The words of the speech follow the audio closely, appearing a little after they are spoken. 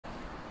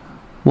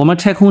我们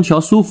拆空调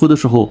收氟的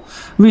时候，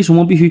为什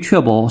么必须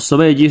确保室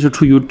外机是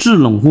处于制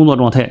冷工作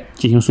状态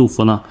进行收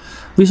氟呢？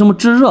为什么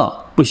制热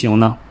不行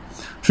呢？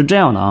是这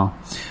样的啊，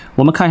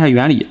我们看一下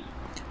原理。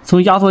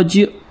从压缩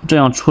机这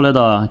样出来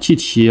的气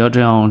体这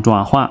样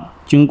转换，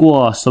经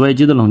过室外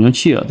机的冷凝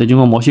器，再经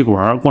过毛细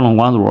管、过冷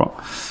管组，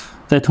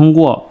再通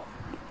过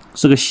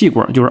这个细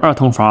管，就是2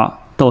腾阀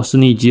到室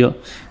内机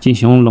进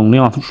行冷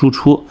量输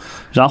出，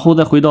然后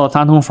再回到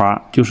3腾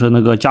阀，就是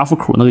那个加氟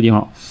口那个地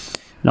方，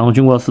然后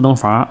经过4腾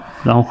阀，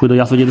然后回到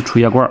压缩机的储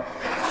液罐。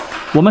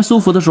我们收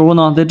氟的时候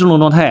呢，在这种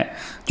状态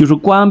就是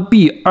关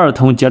闭2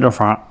腾接着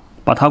阀，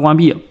把它关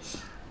闭，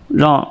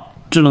让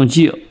制冷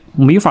剂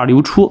没法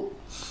流出。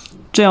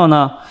这样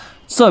呢，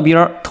这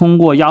边通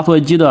过压缩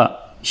机的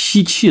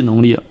吸气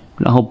能力，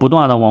然后不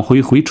断的往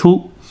回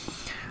抽，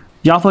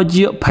压缩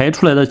机排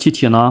出来的气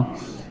体呢，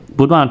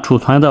不断储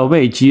存在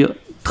外机，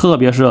特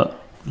别是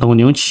冷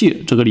凝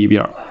器这个里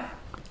边。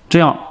这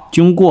样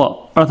经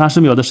过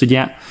20-30秒的时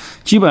间，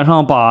基本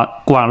上把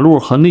管路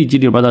和内机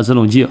里边的制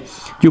冷剂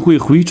就会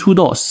回抽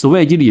到室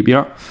外机里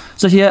边。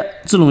这些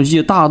制冷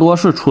剂大多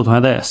是储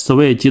存在室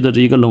外机的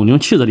这一个冷凝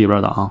器的里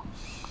边的啊。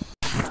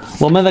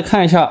我们再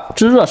看一下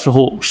制热时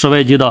候室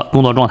外机的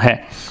工作状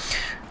态。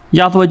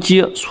压缩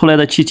机出来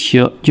的气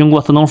体经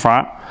过4腾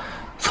阀，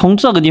从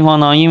这个地方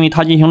呢，因为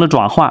它进行了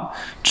转换，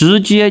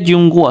直接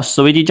经过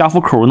室外机加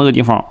氟口那个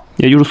地方，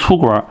也就是粗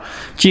管，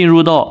进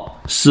入到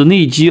室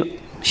内机。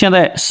现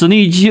在室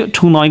内机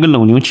充当一个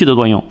冷凝器的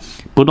作用，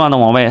不断的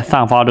往外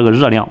散发这个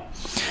热量，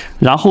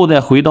然后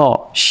再回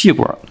到细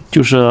管，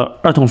就是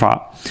2腾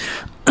阀，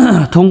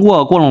通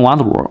过过冷管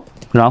组，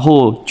然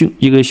后就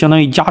一个相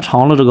当于加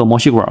长了这个毛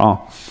细管啊，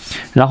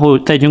然后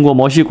再经过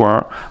毛细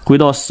管回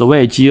到室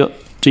外机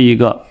这一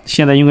个，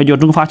现在应该叫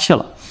蒸发器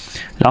了，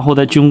然后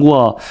再经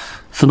过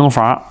4腾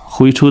阀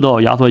回抽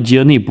到压缩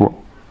机内部。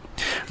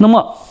那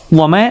么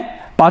我们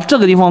把这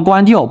个地方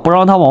关掉，不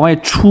让它往外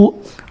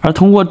出，而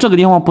通过这个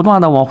地方不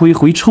断的往回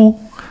抽，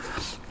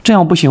这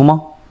样不行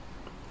吗？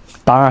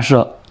答案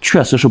是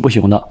确实是不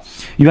行的。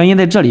原因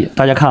在这里，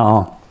大家看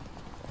啊，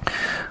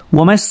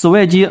我们室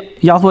外机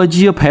压缩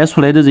机排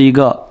出来的这一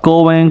个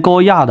高温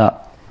高压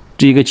的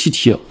这一个气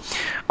体，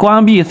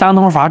关闭3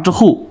腾阀之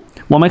后，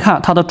我们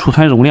看它的储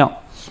存容量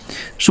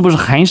是不是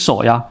很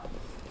少呀？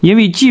因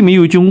为既没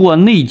有经过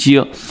内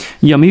机，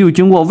也没有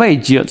经过外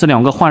机这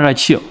2个换热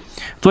器，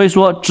所以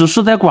说只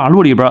是在管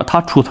路里边它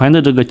储存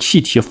的这个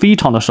气体非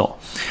常的少。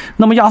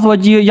那么压缩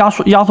机压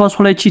缩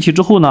出来气体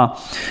之后呢，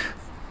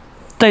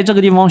在这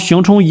个地方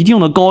形成一定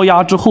的高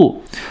压之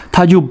后，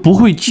它就不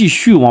会继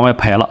续往外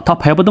排了，它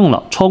排不动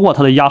了，超过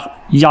它的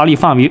压力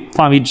范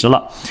围值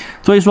了，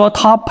所以说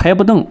它排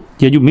不动，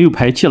也就没有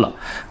排气了。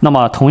那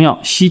么同样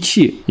吸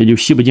气也就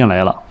吸不进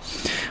来了。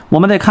我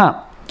们再看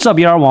这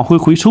边往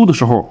回抽的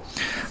时候，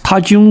它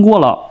经过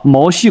了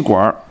毛细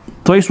管，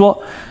所以说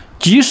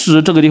即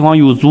使这个地方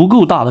有足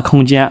够大的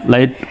空间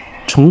来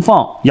盛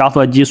放压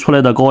缩机出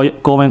来的高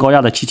温高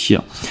压的气体，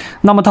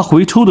那么它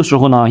回抽的时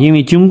候呢，因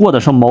为经过的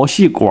是毛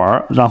细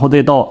管，然后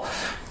再到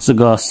这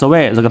个室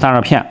外这个散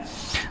热片，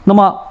那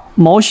么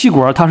毛细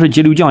管它是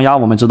急流降压，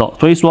我们知道，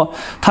所以说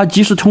它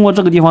即使通过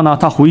这个地方呢，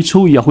它回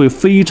抽也会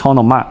非常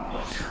的慢。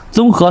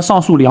综合上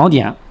述2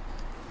点，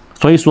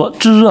所以说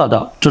制热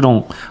的这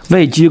种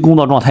外机工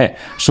作状态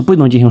是不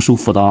能进行收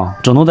氟的啊，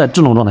只能在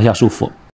制冷状态下收氟。